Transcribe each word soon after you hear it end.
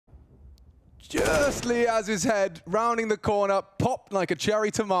just Liaz's head rounding the corner, popped like a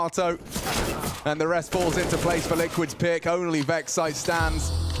cherry tomato, and the rest falls into place for Liquid's pick. Only Vexite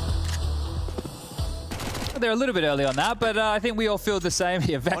stands. They're a little bit early on that, but I think we all feel the same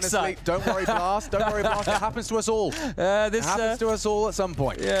here. Vexite. Honestly, don't worry, Blast. Don't worry, Blast. It happens to us all. It happens to us all at some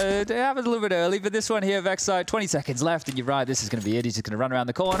point. Yeah, it happened a little bit early, but this one here, Vexite, 20 seconds left, and you're right, this is going to be it. He's just going to run around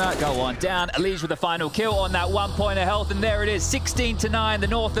the corner, go on down. Elige with the final kill on that 1 point of health, and there it is, 16-9. The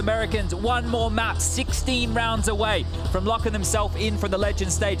North Americans, one more map, 16 rounds away from locking themselves in from the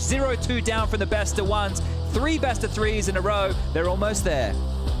Legend stage. 0-2 down from the best of ones, 3 best of 3s in a row. They're almost there.